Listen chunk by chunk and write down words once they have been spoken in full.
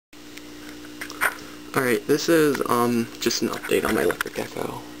Alright, this is, just an update on my electric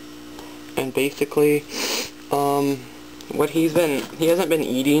gecko. And basically, what he hasn't been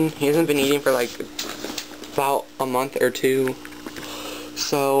eating for like, about a month or two.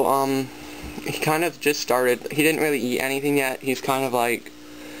 So, he kind of just started, he didn't really eat anything yet. He's kind of like,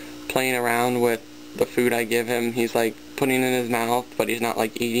 playing around with the food I give him. He's like, putting it in his mouth, but he's not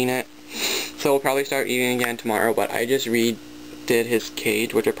like eating it. So we'll probably start eating again tomorrow, but I just redid his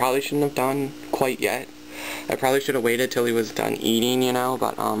cage, which I probably shouldn't have done quite yet. I probably should have waited till he was done eating, you know,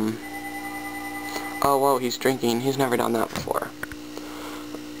 but, oh, whoa, he's drinking. He's never done that before.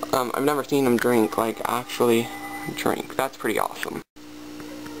 I've never seen him drink, like, actually drink. That's pretty awesome.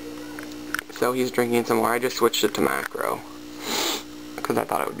 So he's drinking some more. I just switched it to macro, because I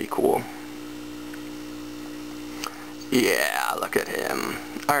thought it would be cool. Yeah, look at him.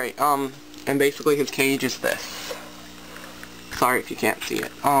 Alright, and basically his cage is this. Sorry if you can't see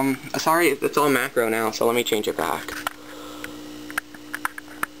it. Sorry, it's all macro now, so let me change it back.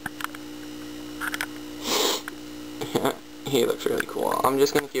 He looks really cool. I'm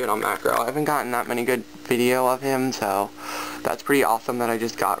just gonna keep it on macro. I haven't gotten that many good video of him, so that's pretty awesome that I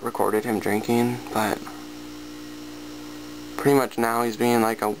just recorded him drinking, but pretty much now he's being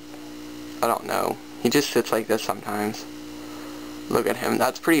like I don't know. He just sits like this sometimes. Look at him.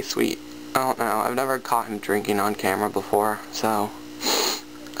 That's pretty sweet. I don't know. I've never caught him drinking on camera before, so...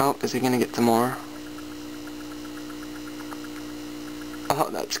 Oh, is he gonna get some more? Oh,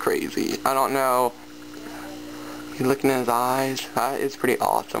 that's crazy. I don't know. He's looking in his eyes. That is pretty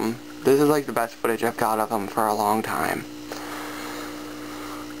awesome. This is like the best footage I've got of him for a long time.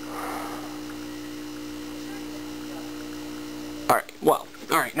 Alright, well,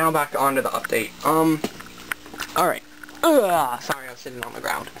 alright, now back onto the update. Alright. Sorry, I was sitting on the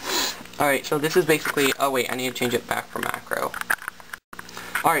ground. Alright, so this is basically, oh wait, I need to change it back for macro.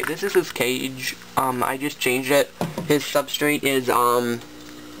 Alright, this is his cage. I just changed it. His substrate is,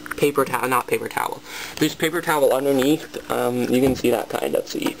 paper towel, not paper towel. There's paper towel underneath, you can see that kind of,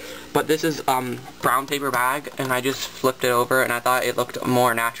 see. But this is, brown paper bag, and I just flipped it over, and I thought it looked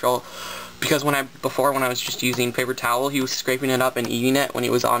more natural. Because before when I was just using paper towel, he was scraping it up and eating it when he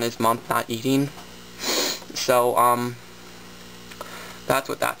was on his month not eating. So, that's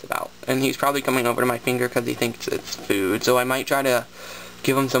what that's about. And he's probably coming over to my finger because he thinks it's food. So I might try to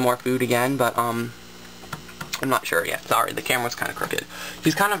give him some more food again, but, I'm not sure yet. Sorry, the camera's kind of crooked.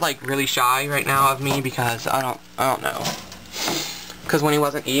 He's kind of like really shy right now of me because I don't know. Because when he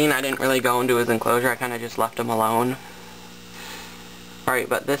wasn't eating, I didn't really go into his enclosure. I kind of just left him alone. Alright,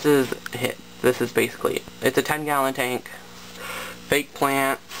 but this is it. This is basically it. It's a 10-gallon tank. Fake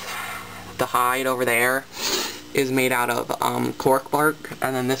plants. The hide over there is made out of cork bark,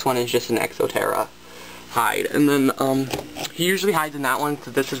 and then this one is just an Exoterra hide. And then he usually hides in that one, so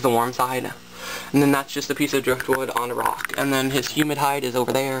this is the warm side. And then that's just a piece of driftwood on a rock. And then his humid hide is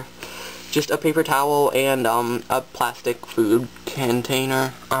over there. Just a paper towel and a plastic food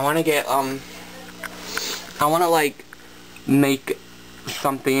container. I want to get I want to like make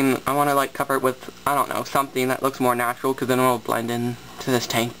something. I want to like cover it with, I don't know, something that looks more natural, because then it'll blend in to this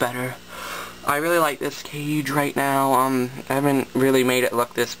tank better. I really like this cage right now. I haven't really made it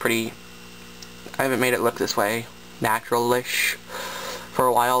look this pretty. I haven't made it look this way, natural-ish, for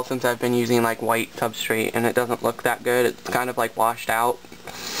a while, since I've been using like white substrate, and it doesn't look that good. It's kind of like washed out,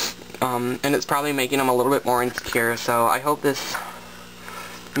 and it's probably making him a little bit more insecure. So I hope this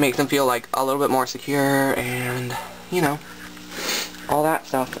makes him feel like a little bit more secure, and you know, all that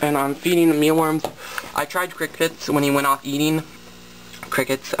stuff. And I'm feeding him mealworms. I tried crickets when he went off eating.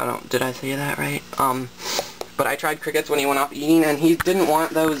 Crickets, did I say that right? But I tried crickets when he went off eating, and he didn't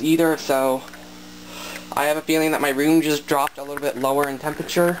want those either, so I have a feeling that my room just dropped a little bit lower in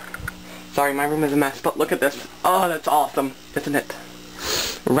temperature. Sorry, my room is a mess, but look at this. Oh, that's awesome, isn't it?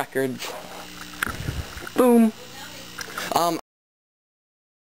 Records. Boom.